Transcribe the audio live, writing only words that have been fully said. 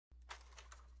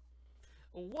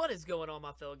What is going on,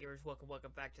 my fellow gamers? Welcome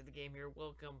back to the game here.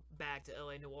 Welcome back to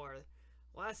LA Noire.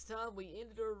 Last time we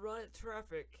ended our run at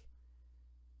traffic,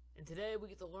 and today we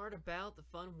get to learn about the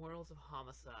fun worlds of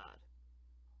homicide.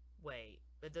 Wait,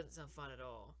 that doesn't sound fun at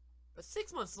all. But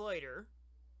 6 months later,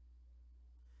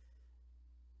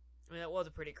 I mean, that was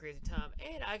a pretty crazy time,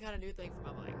 and I got a new thing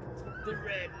for my mic. The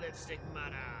red lipstick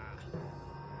mana.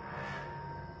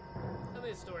 Tell me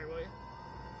a story, will you?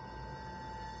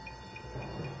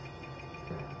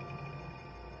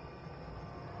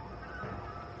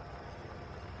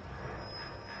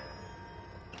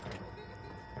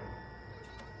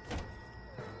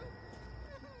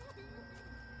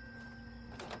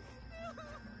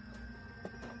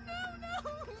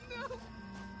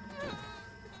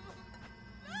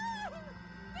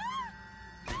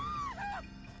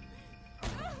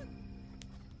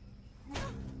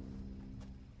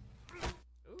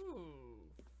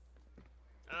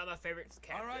 My favorite is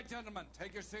Captain. All right, gentlemen,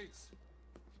 take your seats.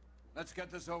 Let's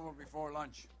get this over before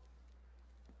lunch.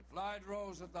 Floyd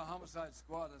Rose of the Homicide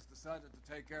Squad has decided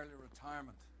to take early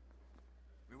retirement.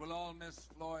 We will all miss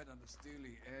Floyd and the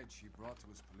steely edge he brought to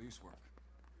his police work.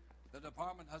 The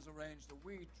department has arranged a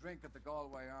wee drink at the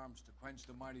Galway Arms to quench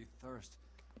the mighty thirst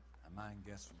a man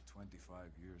gets from 25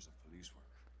 years of police work.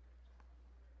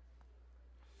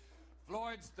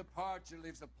 Floyd's departure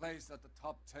leaves a place at the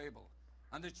top table,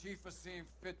 and the chief has seen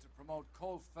fit to promote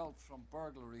Cole Phelps from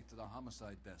burglary to the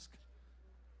homicide desk.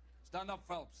 Stand up,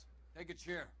 Phelps. Take a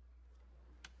cheer.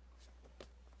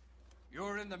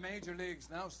 You're in the major leagues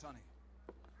now, Sonny.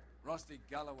 Rusty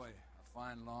Galloway, a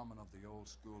fine lawman of the old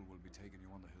school, will be taking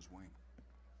you under his wing.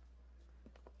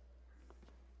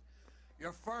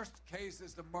 Your first case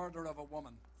is the murder of a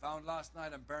woman, found last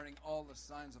night and bearing all the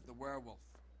signs of the werewolf.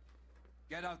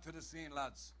 Get out to the scene,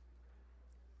 lads.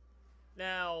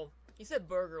 Now, you said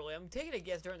burglary. I'm taking a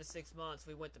guess during the 6 months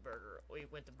we went to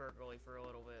burglary for a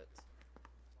little bit.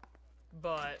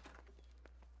 But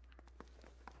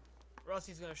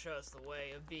Rusty's gonna show us the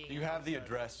way of being. Do you have the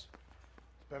address?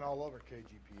 It's been all over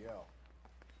KGPL.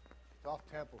 It's off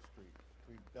Temple Street,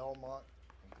 between Belmont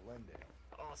and Glendale.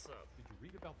 Awesome. Did you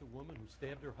read about the woman who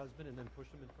stabbed her husband and then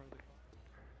pushed him in front of the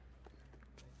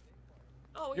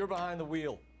car? Oh, You're behind the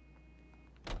wheel.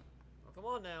 Oh, come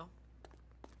on now.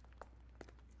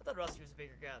 I thought Rusty was a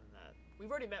bigger guy than that. We've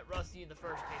already met Rusty in the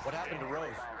first case. What happened to Rose?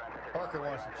 Parker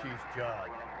wants the chief's job.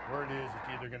 Word is it's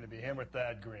either going to be him or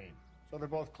Thad Green. So they're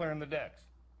both clearing the decks.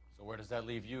 So where does that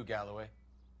leave you, Galloway?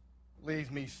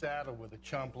 Leaves me saddled with a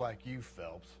chump like you,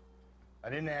 Phelps. I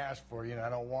didn't ask for you, and I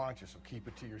don't want you, so keep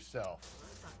it to yourself.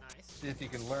 That's not nice. See if you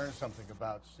can learn something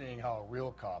about seeing how a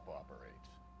real cop operates.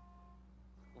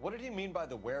 What did he mean by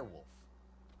the werewolf?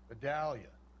 The Dahlia.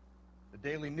 The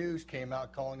Daily News came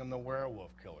out calling him the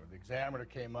werewolf killer. The Examiner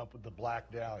came up with the Black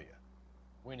Dahlia.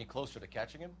 We any closer to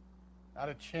catching him? Not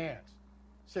a chance.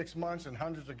 6 months and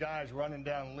hundreds of guys running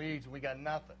down leads, and we got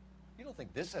nothing. You don't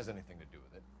think this has anything to do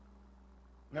with it?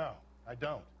 No, I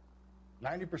don't.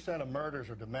 90% of murders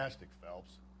are domestic,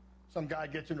 Phelps. Some guy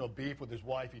gets into a beef with his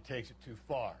wife, he takes it too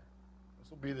far. This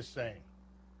will be the same.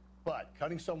 But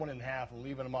cutting someone in half and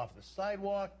leaving them off the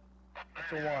sidewalk,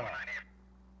 that's a one-off.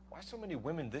 Why so many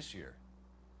women this year?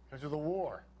 Because of the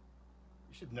war.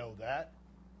 You should know that.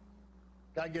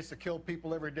 Guy gets to kill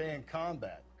people every day in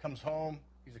combat. Comes home,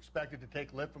 he's expected to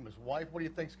take lip from his wife. What do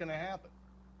you think's gonna happen?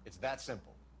 It's that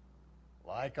simple.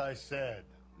 Like I said,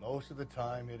 most of the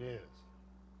time it is.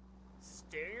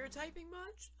 Stereotyping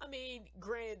much? I mean,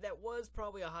 granted, that was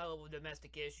probably a high level of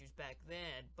domestic issues back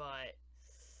then, but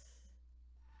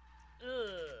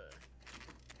ugh.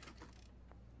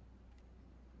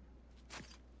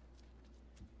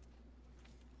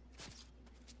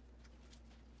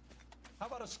 How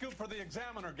about a scoop for the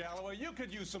Examiner, Galloway? You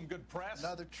could use some good press.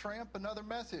 Another tramp, another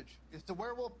message. Is the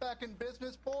werewolf back in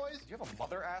business, boys? Do you have a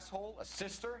mother, asshole? A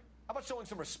sister? How about showing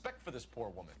some respect for this poor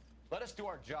woman? Let us do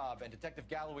our job, and Detective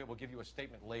Galloway will give you a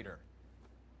statement later.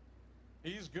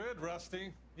 He's good,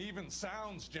 Rusty. He even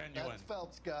sounds genuine. That's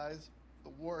Phelps, guys. The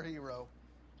war hero.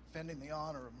 Defending the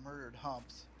honor of murdered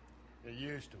humps. Get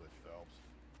used to it, Phelps.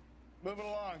 Moving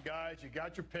along, guys. You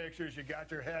got your pictures, you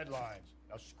got your headlines.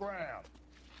 Now scram.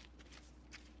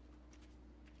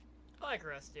 I like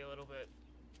Rusty a little bit.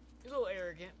 He's a little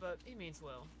arrogant, but he means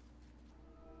well.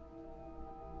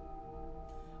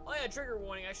 Oh yeah, trigger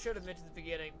warning. I should have mentioned at the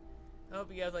beginning. I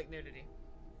hope you guys like Nudity.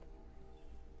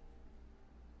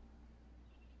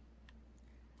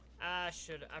 This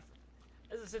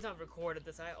is the time I've recorded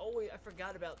this. I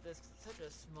forgot about this 'cause it's such a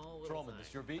small little Trollman, thing.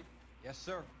 this your beat? Yes,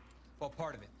 sir. Well,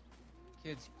 part of it.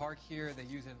 Kids park here, they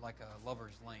use it like a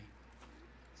lover's lane.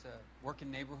 It's a working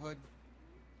neighborhood.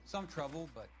 Some trouble,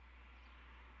 but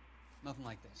Nothing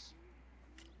like this.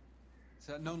 It's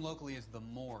known locally as the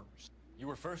Moors. You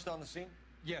were first on the scene?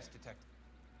 Yes, Detective.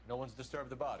 No one's disturbed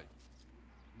the body?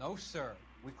 No, sir.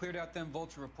 We cleared out them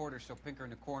vulture reporters so Pinker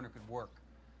and the coroner could work.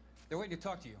 They're waiting to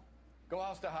talk to you. Go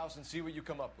house to house and see what you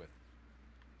come up with.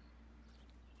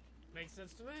 Makes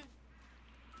sense to me.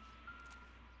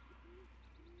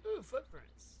 Ooh,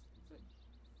 footprints.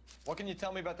 What can you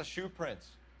tell me about the shoe prints?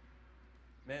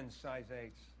 Men's size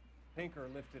 8s. Pinker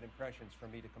lifted impressions for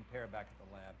me to compare back at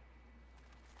the lab.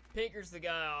 Pinker's the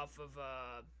guy off of,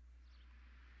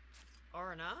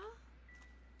 R&I?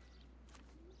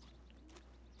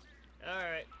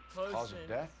 Alright, close Cause in. of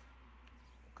death?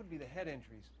 Could be the head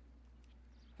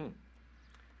injuries.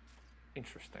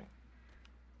 Interesting.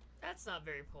 That's not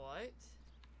very polite.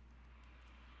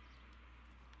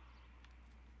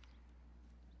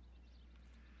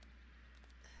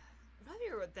 I'm not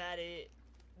sure what that is.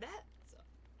 That's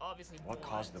obviously What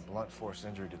blunt. caused the blunt force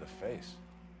injury to the face?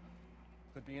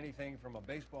 Could be anything from a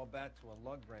baseball bat to a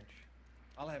lug wrench.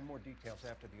 I'll have more details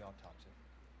after the autopsy.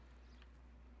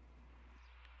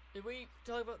 Did we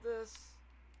talk about this?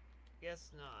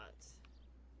 Guess not.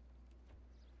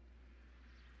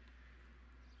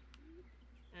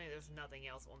 I mean, there's nothing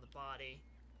else on the body.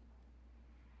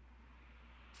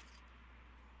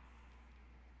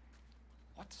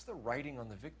 What does the writing on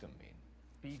the victim mean?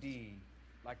 BD,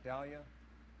 like Dahlia,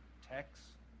 Tex.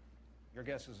 Your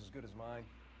guess is as good as mine.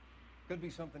 Could be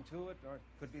something to it, or it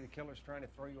could be the killer's trying to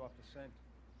throw you off the scent.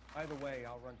 Either way,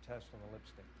 I'll run tests on the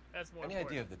lipstick. That's more Any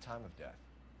important. idea of the time of death?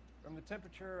 From the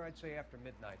temperature, I'd say after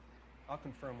midnight. I'll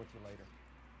confirm with you later.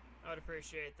 I would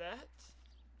appreciate that.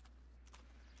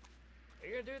 Are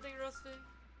you gonna do anything, Rusty?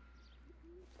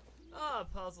 Ah,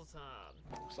 puzzle time.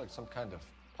 Looks like some kind of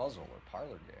puzzle or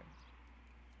parlor game.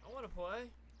 I want to play.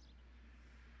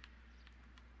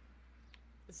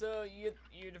 So you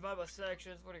divide by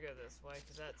sections. We're gonna go this way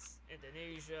because that's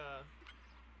Indonesia.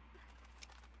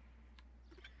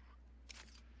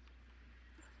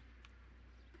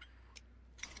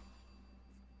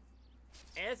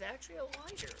 And it's actually a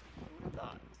lighter. Who would have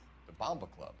thought? The Bomba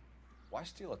Club. Why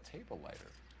steal a table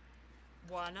lighter?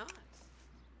 Why not?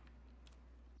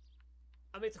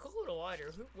 I mean, it's a cool little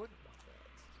lighter. Who wouldn't want that?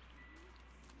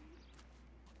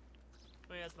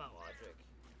 I mean, that's my logic.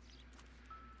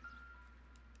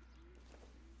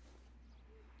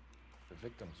 The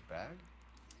victim's bag?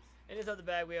 And inside the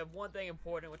bag, we have one thing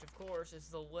important, which of course is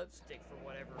the lipstick for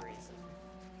whatever reason.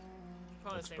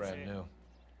 Probably Looks the same brand shade. new.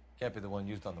 Can't be the one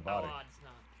used on the Oh, body. it's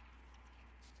not.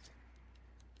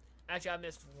 Actually, I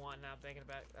missed one. Now I'm thinking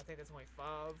about it. I think that's only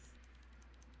 5.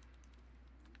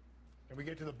 Can we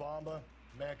get to the Bomba?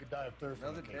 Man could die of thirst. in a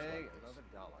Another case day, like this. another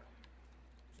dollar.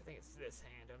 I think it's this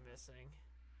hand I'm missing.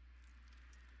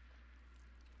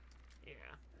 Yeah.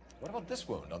 What about this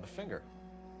wound on the finger?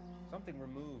 Something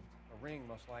removed. A ring,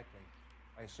 most likely.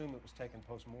 I assume it was taken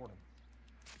post-mortem.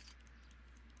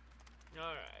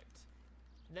 Alright.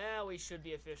 Now we should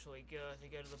be officially good to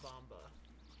go to the Bomba.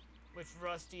 Which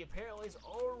Rusty apparently is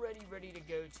already ready to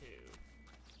go to.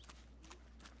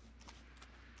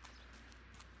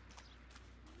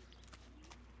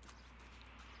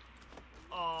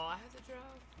 Oh, I have to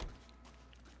drive?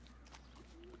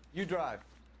 You drive.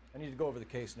 I need to go over the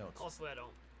case notes. Also, I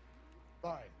don't.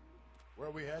 Fine. Where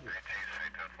are we headed?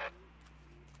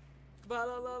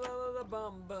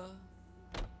 Ba-la-la-la-la-Bomba.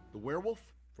 The werewolf?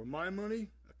 For my money,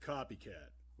 a copycat.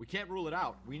 We can't rule it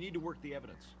out. We need to work the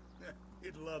evidence.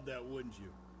 You'd love that, wouldn't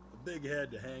you? A big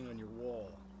head to hang on your wall.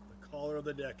 The caller of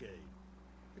the decade.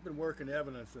 You've been working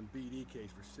evidence on BD case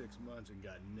for 6 months and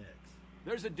got nicks.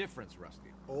 There's a difference, Rusty.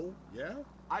 Oh, yeah?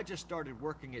 I just started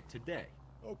working it today.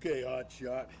 Okay,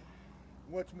 hotshot.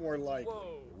 What's more likely?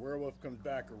 Whoa. The werewolf comes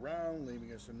back around,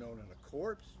 leaving us unknown in a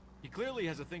corpse? He clearly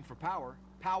has a thing for power.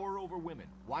 Power over women.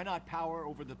 Why not power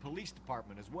over the police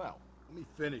department as well? Let me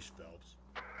finish, Phelps.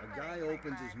 A guy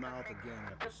opens his mouth again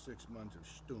after 6 months of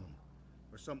stum.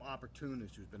 Or some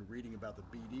opportunist who's been reading about the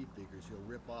BD figures, he'll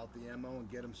rip off the MO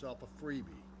and get himself a freebie.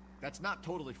 That's not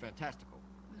totally fantastical.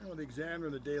 You know, the Examiner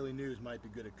and the Daily News might be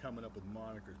good at coming up with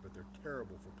monikers, but they're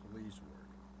terrible for police work.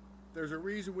 There's a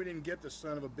reason we didn't get the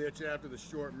son of a bitch after the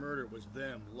short murder. It was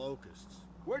them, locusts.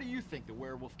 Where do you think the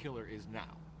werewolf killer is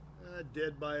now?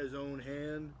 Dead by his own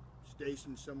hand,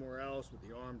 stationed somewhere else with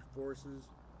the armed forces.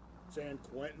 San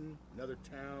Quentin, another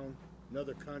town,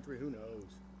 another country, who knows?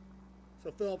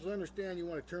 So, Phelps, I understand you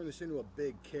want to turn this into a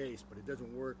big case, but it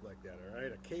doesn't work like that, all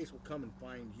right? A case will come and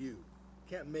find you.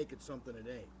 Can't make it something it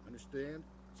ain't, understand?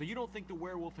 So you don't think the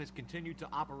werewolf has continued to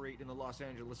operate in the Los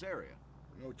Angeles area?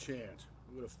 No chance.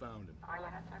 We would have found him.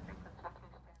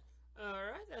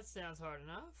 Alright, that sounds hard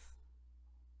enough.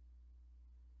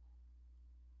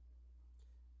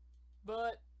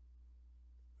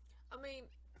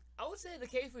 would say the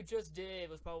case we just did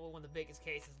was probably one of the biggest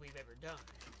cases we've ever done.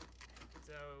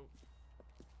 So...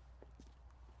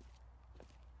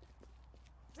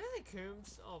 Is that like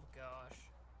Coombs? Oh gosh.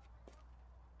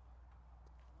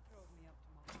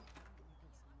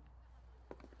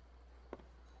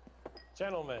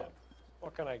 Gentlemen,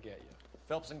 what can I get you?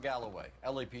 Phelps and Galloway,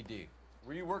 LAPD.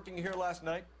 Were you working here last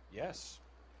night? Yes.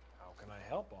 How can I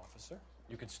help, officer?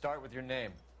 You can start with your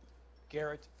name.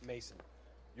 Garrett Mason.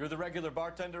 You're the regular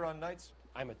bartender on nights?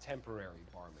 I'm a temporary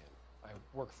barman. I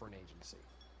work for an agency.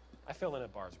 I fill in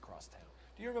at bars across town.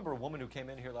 Do you remember a woman who came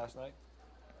in here last night?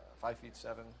 5'7",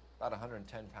 about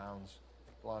 110 pounds,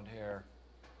 blonde hair,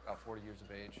 about 40 years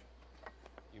of age.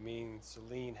 You mean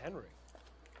Celine Henry?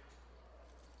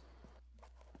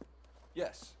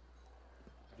 Yes.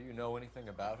 Do you know anything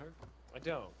about her? I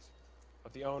don't.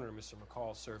 But the owner, Mr.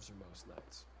 McCall, serves her most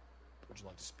nights. Would you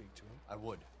like to speak to him? I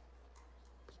would.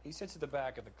 He sits at the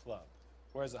back of the club.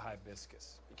 Wears a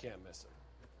hibiscus. You can't miss him.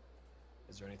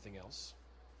 Is there anything else?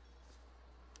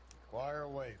 Inquire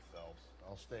away, Phelps.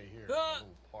 I'll stay here. I'm a little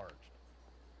parched.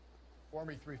 Pour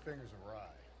me 3 fingers of rye.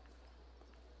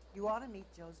 You ought to meet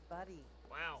Joe's buddy.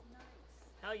 Wow.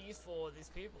 How useful are these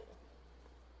people?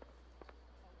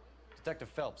 Detective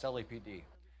Phelps, LAPD.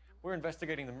 We're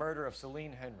investigating the murder of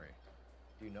Celine Henry.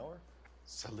 Do you know her?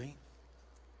 Celine?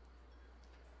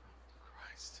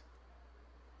 Christ.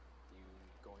 You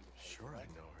going to... Sure I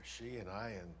know her. She and I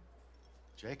and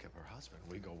Jacob, her husband,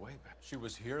 we go way back. She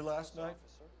was here last night?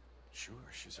 Officer?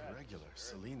 Sure, she's a regular.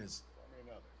 Celine is...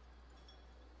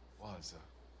 was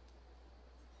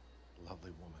a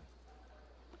lovely woman.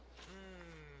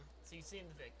 So you've seen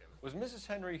the victim. Was Mrs.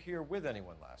 Henry here with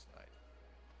anyone last night?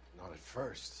 Not at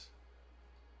first.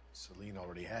 Celine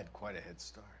already had quite a head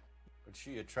start. But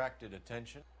she attracted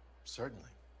attention? Certainly.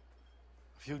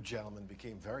 A few gentlemen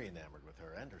became very enamored with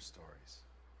her and her stories.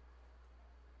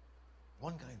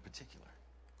 One guy in particular.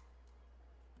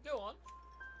 Go on.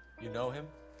 You know him?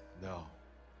 No.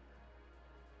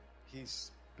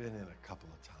 He's been in a couple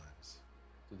of times.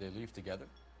 Did they leave together?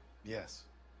 Yes.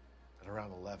 At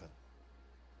around 11.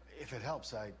 If it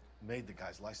helps, I made the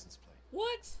guy's license plate.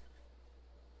 What?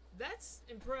 That's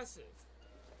impressive.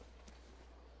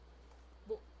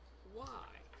 But why?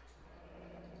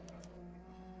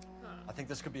 Huh. I think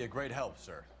this could be a great help,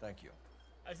 sir. Thank you.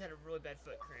 I just had a really bad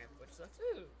foot cramp, which sucks.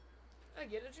 Ooh, I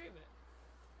get a treatment.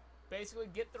 Basically,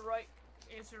 get the right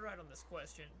answer right on this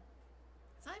question.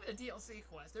 It's not even a DLC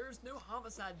quest. There is no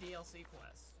homicide DLC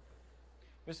quest.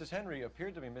 Mrs. Henry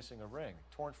appeared to be missing a ring,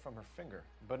 torn from her finger,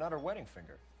 but not her wedding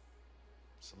finger.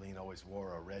 Celine always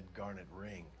wore a red garnet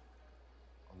ring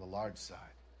on the large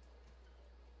side.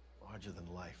 Larger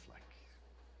than life, like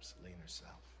Celine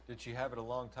herself. Did she have it a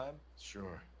long time?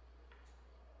 Sure.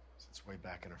 Since way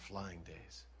back in her flying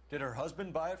days. Did her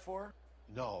husband buy it for her?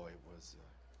 No, it was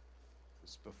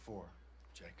before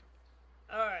Jacob.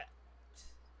 Alright.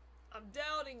 I'm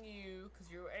doubting you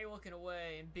because you were A, looking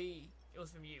away, and B, it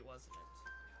was from you, wasn't it?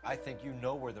 I think you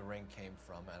know where the ring came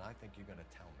from, and I think you're gonna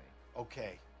tell me.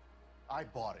 Okay. I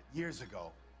bought it years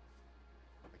ago.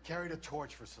 I carried a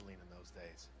torch for Celine in those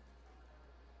days.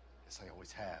 Guess I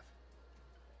always have.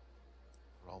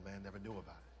 Her old man never knew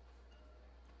about it.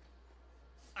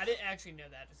 I didn't actually know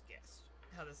that, I just guessed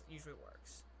how this usually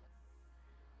works.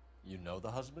 You know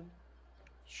the husband?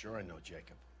 Sure I know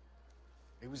Jacob.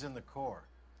 He was in the Corps.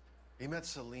 He met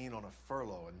Celine on a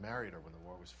furlough and married her when the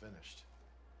war was finished.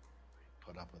 He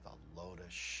put up with a load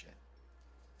of shit.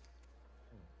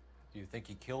 Do you think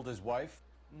he killed his wife?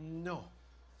 No.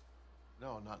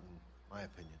 No, not in my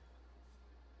opinion.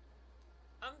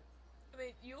 I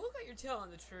mean, you look like you're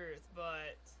telling the truth,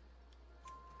 but...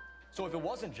 So if it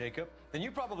wasn't Jacob, then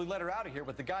you probably let her out of here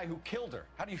with the guy who killed her.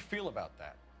 How do you feel about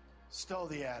that? Stow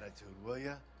the attitude, will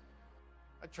ya?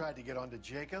 I tried to get onto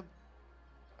Jacob.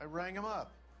 I rang him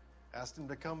up. Asked him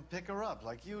to come pick her up,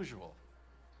 like usual.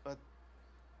 But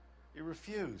he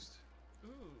refused.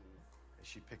 Ooh.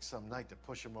 She picked some night to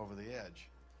push him over the edge.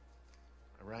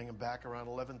 I rang him back around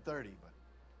 11:30, but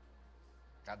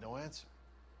got no answer.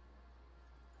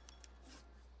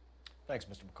 Thanks,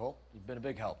 Mr. McCall. You've been a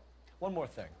big help. One more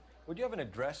thing. Would you have an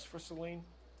address for Celine?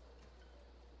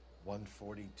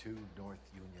 142 North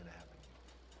Union Avenue.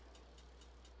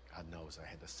 God knows I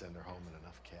had to send her home in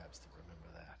enough cabs to remember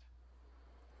that.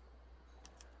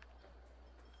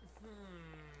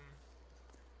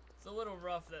 It's a little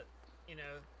rough that, you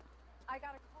know, I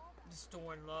got a call.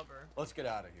 Storing lover. Let's get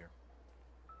out of here.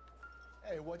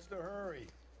 Hey, what's the hurry?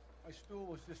 My stool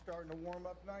was just starting to warm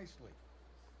up nicely.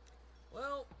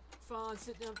 Well, fine,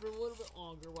 sit down for a little bit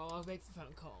longer while I make some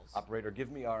phone calls. Operator,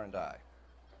 give me R&I.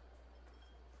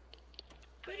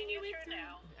 Putting you in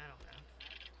now. I don't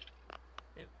know.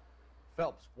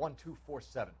 Phelps,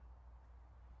 1247.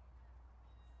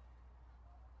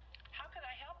 How can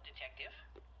I help, Detective?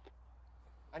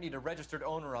 I need a registered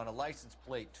owner on a license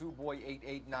plate,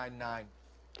 2boy8899.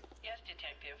 Yes,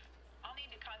 Detective. I'll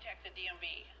need to contact the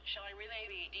DMV. Shall I relay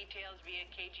the details via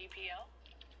KGPL?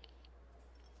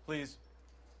 Please.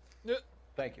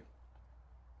 Thank you.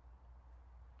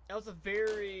 That was a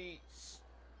very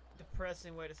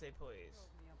depressing way to say please.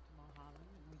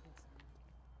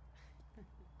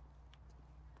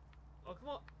 Oh, come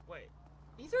on. Wait.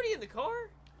 He's already in the car?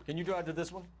 Can you drive to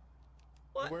this one?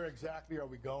 What? Where exactly are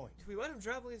we going? Should we let him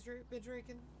drive while he's been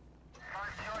drinking?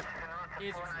 Answer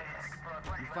yes.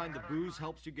 You find the booze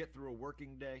helps you get through a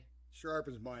working day?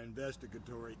 Sharpens my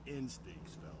investigatory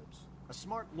instincts, Phelps. A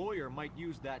smart lawyer might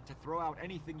use that to throw out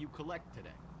anything you collect today.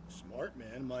 A smart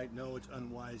man might know it's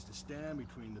unwise to stand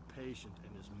between the patient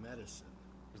and his medicine.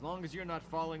 As long as you're not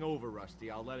falling over, Rusty,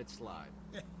 I'll let it slide.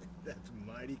 That's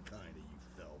mighty kind of you,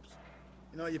 Phelps.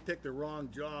 You know, you picked the wrong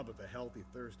job if a healthy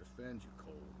thirst offends you,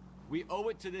 Cole. We owe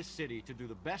it to this city to do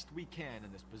the best we can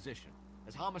in this position.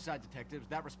 As homicide detectives,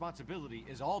 that responsibility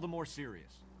is all the more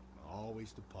serious.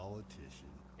 Always the politician.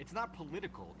 It's not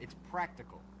political, it's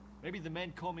practical. Maybe the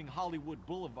men combing Hollywood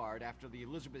Boulevard after the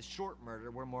Elizabeth Short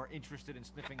murder were more interested in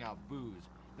sniffing out booze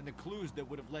than the clues that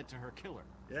would have led to her killer.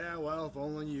 Yeah, well, if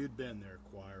only you'd been there,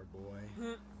 choir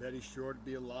boy. Betty Short would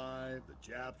be alive, the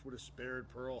Japs would have spared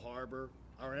Pearl Harbor,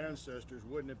 our ancestors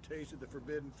wouldn't have tasted the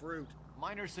forbidden fruit.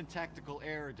 Minor syntactical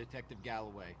error, Detective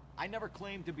Galloway. I never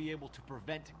claimed to be able to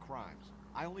prevent crimes.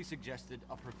 I only suggested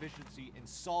a proficiency in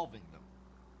solving them.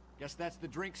 Guess that's the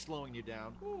drink slowing you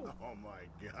down. Ooh. Oh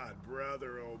my God,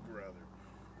 brother, oh brother.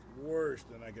 It's worse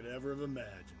than I could ever have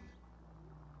imagined.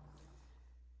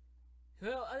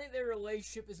 Well, I think their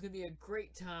relationship is going to be a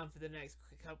great time for the next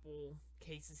couple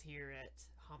cases here at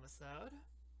Homicide.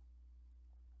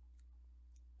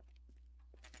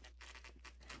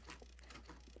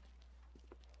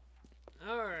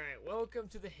 Alright, welcome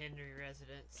to the Henry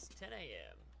residence. 10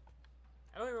 a.m.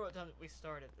 I don't remember what time we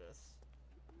started this.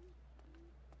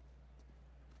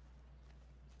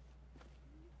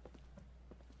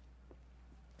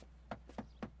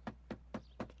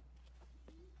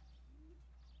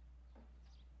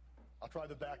 I'll try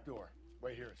the back door.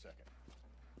 Wait here a second.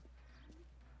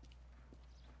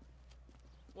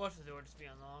 Watch the door just be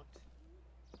unlocked.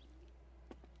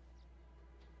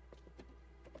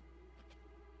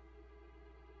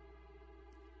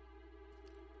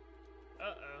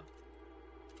 Uh-oh.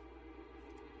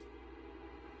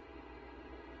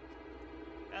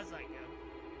 That's not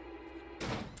good.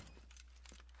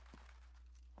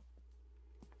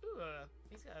 Ooh,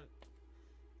 he's got...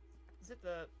 Is it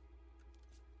the...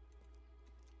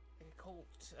 like a cult,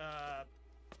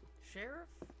 sheriff?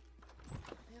 I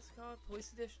think it's called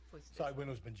Police Edition? Police Edition. Side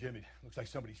window's been jimmied. Looks like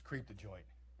somebody's creeped the joint.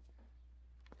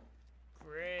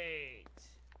 Great.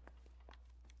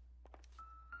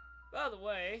 By the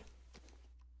way...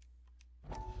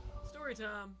 Story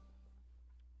time.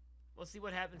 We'll see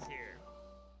what happens here.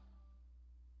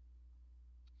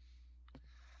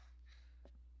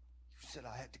 You said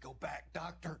I had to go back,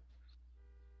 Doctor.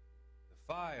 The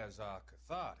fires are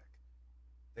cathartic.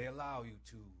 They allow you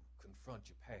to confront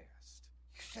your past.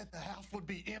 You said the house would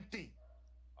be empty.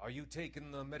 Are you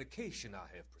taking the medication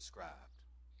I have prescribed?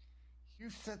 You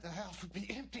said the house would be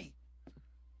empty.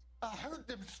 I heard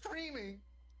them screaming.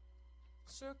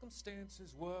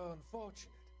 Circumstances were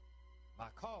unfortunate. My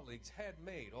colleagues had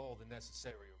made all the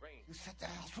necessary arrangements. You said the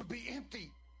house would be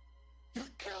empty.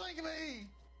 You're killing me.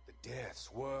 The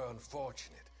deaths were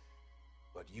unfortunate,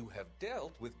 but you have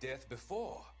dealt with death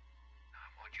before. I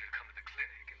want you to come to the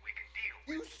clinic and we can deal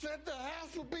with... You said the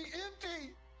house would be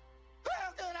empty.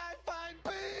 How can I find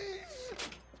peace?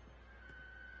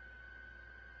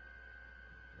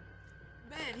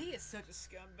 Man, he is such a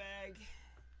scumbag.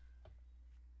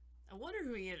 I wonder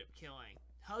who he ended up killing.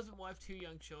 Husband, wife, 2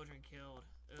 young children killed.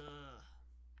 Ugh.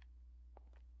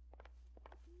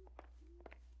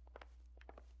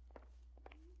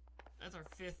 That's our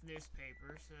 5th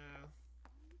newspaper, so...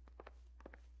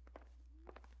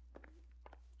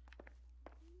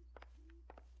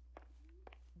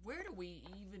 Where do we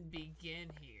even begin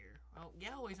here? Well,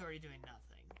 Galloway's already doing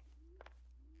nothing.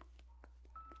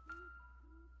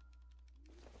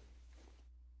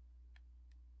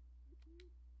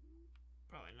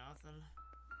 Probably nothing.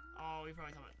 Oh, we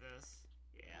probably talking about this.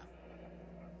 Yeah.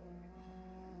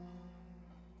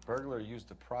 Burglar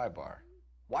used a pry bar.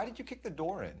 Why did you kick the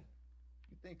door in?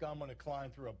 You think I'm gonna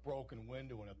climb through a broken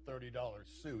window in a $30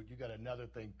 suit? You got another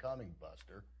thing coming,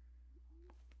 Buster.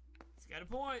 He's got a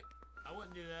point. I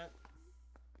wouldn't do that.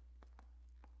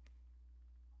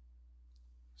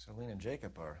 Celine and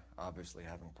Jacob are obviously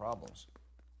having problems.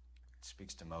 It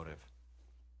speaks to motive.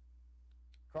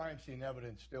 Crime scene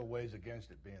evidence still weighs against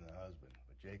it being the husband,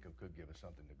 but Jacob could give us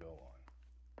something to go on.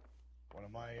 One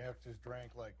of my exes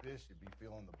drank like this, you'd be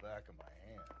feeling the back of my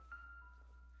hand.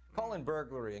 Call in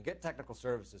burglary and get technical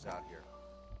services out here.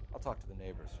 I'll talk to the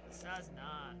neighbors. Does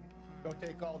not. Don't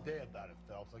take all day about it,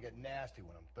 Phelps. I'll get nasty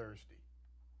when I'm thirsty.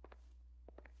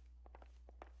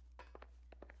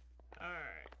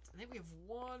 Alright. I think we have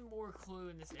one more clue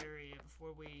in this area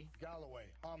before we... Galloway,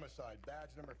 homicide, badge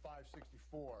number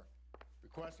 564.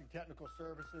 Requesting technical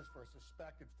services for a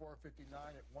suspected 459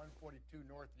 at 142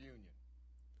 North Union.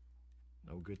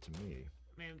 No good to me.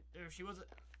 I mean, she was a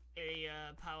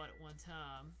pilot at one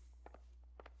time.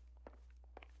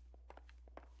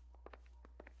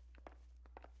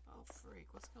 Oh, freak.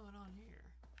 What's going on here?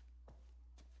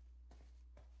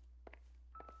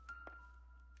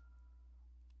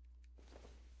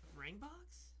 Ring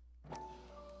box?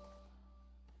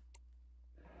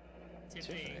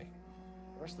 Tiffany.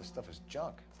 The rest of the stuff is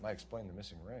junk. Might explain the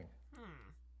missing ring.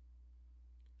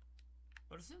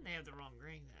 But assume they have the wrong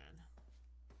ring then.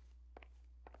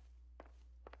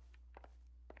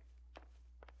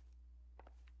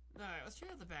 Alright, let's check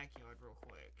out the backyard real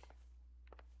quick.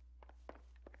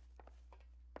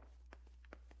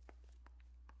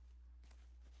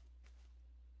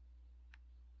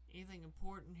 Anything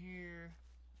important here?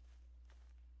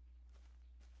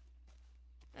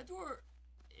 That door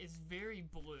is very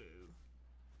blue.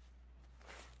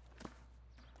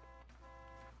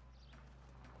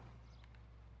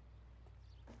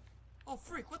 Oh,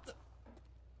 freak, what the...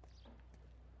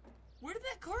 Where did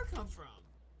that car come from?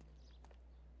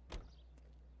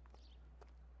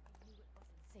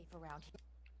 Safe around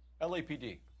here.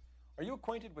 LAPD. Are you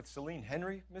acquainted with Celine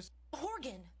Henry, Miss?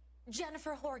 Horgan.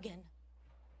 Jennifer Horgan.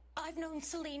 I've known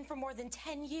Celine for more than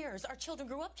 10 years. Our children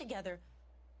grew up together.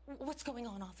 What's going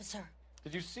on, officer?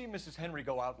 Did you see Mrs. Henry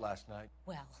go out last night?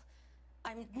 Well,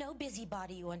 I'm no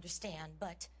busybody, you understand,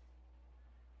 but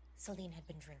Celine had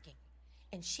been drinking.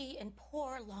 And she and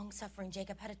poor, long-suffering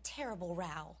Jacob had a terrible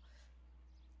row.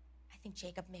 I think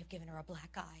Jacob may have given her a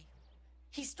black eye.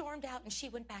 He stormed out and she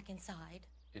went back inside.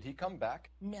 Did he come back?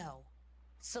 No.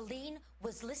 Celine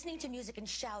was listening to music and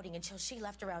shouting until she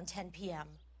left around 10 p.m.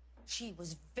 She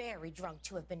was very drunk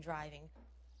to have been driving.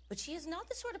 But she is not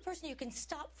the sort of person you can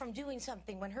stop from doing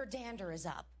something when her dander is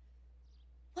up.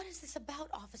 What is this about,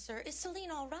 officer? Is Celine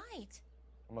all right?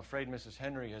 I'm afraid Mrs.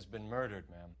 Henry has been murdered,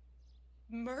 ma'am.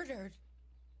 Murdered?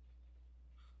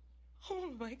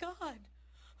 Oh, my God.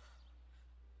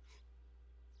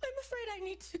 I'm afraid I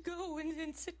need to go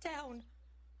and sit down.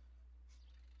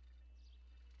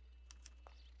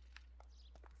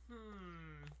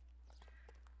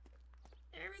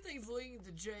 Everything's leading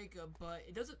to Jacob, but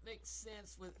it doesn't make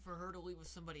sense for her to leave with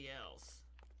somebody else.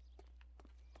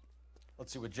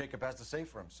 Let's see what Jacob has to say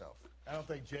for himself. I don't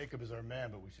think Jacob is our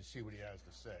man, but we should see what he has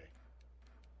to say.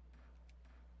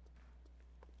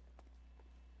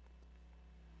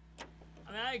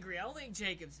 I mean, I agree. I don't think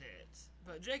Jacob's it.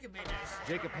 But Jacob made nice.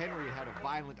 Jacob Henry had a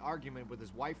violent argument with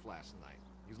his wife last night.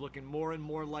 He's looking more and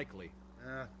more likely.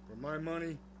 For my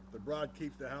money, if the broad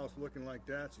keeps the house looking like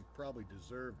that, she's probably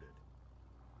deserved it.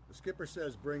 The skipper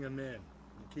says bring him in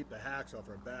and keep the hacks off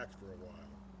our backs for a while.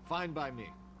 Fine by me.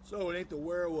 So it ain't the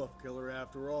werewolf killer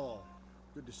after all.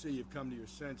 Good to see you've come to your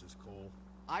senses, Cole.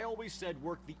 I always said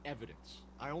work the evidence.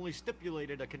 I only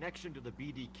stipulated a connection to the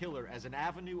BD killer as an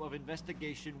avenue of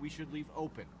investigation we should leave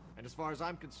open. And as far as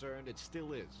I'm concerned, it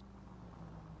still is.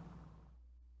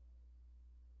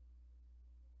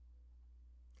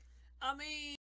 I mean...